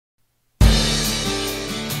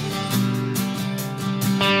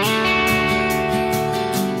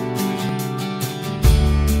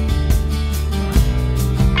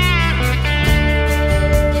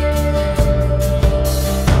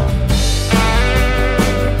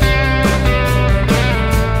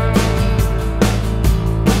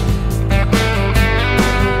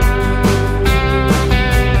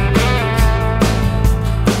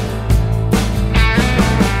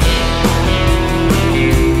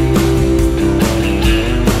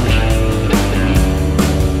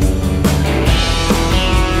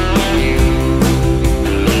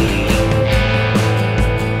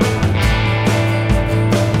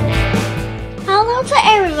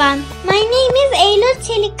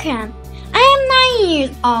Çelikkiran. I am 9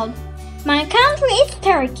 years old. My country is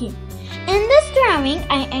Turkey. In this drawing,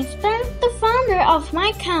 I explain the founder of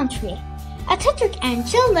my country, Ataturk and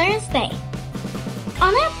Children's Day.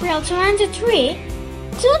 On April 23,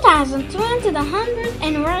 2020, the 100th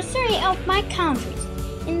anniversary of my country's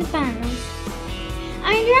independence.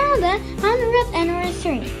 I draw the 100th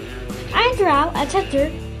anniversary. I draw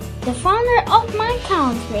Ataturk, the founder of my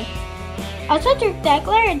country. Ataturk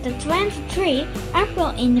declared the 23 April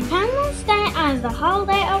Independence Day as the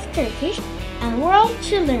holiday of Turkish and world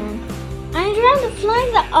children. I draw the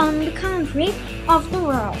flag on the country of the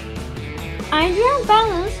world. I draw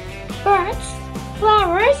balloons, birds,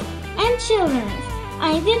 flowers, and children.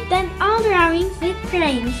 I did that all drawings with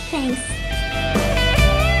crayons. Thanks.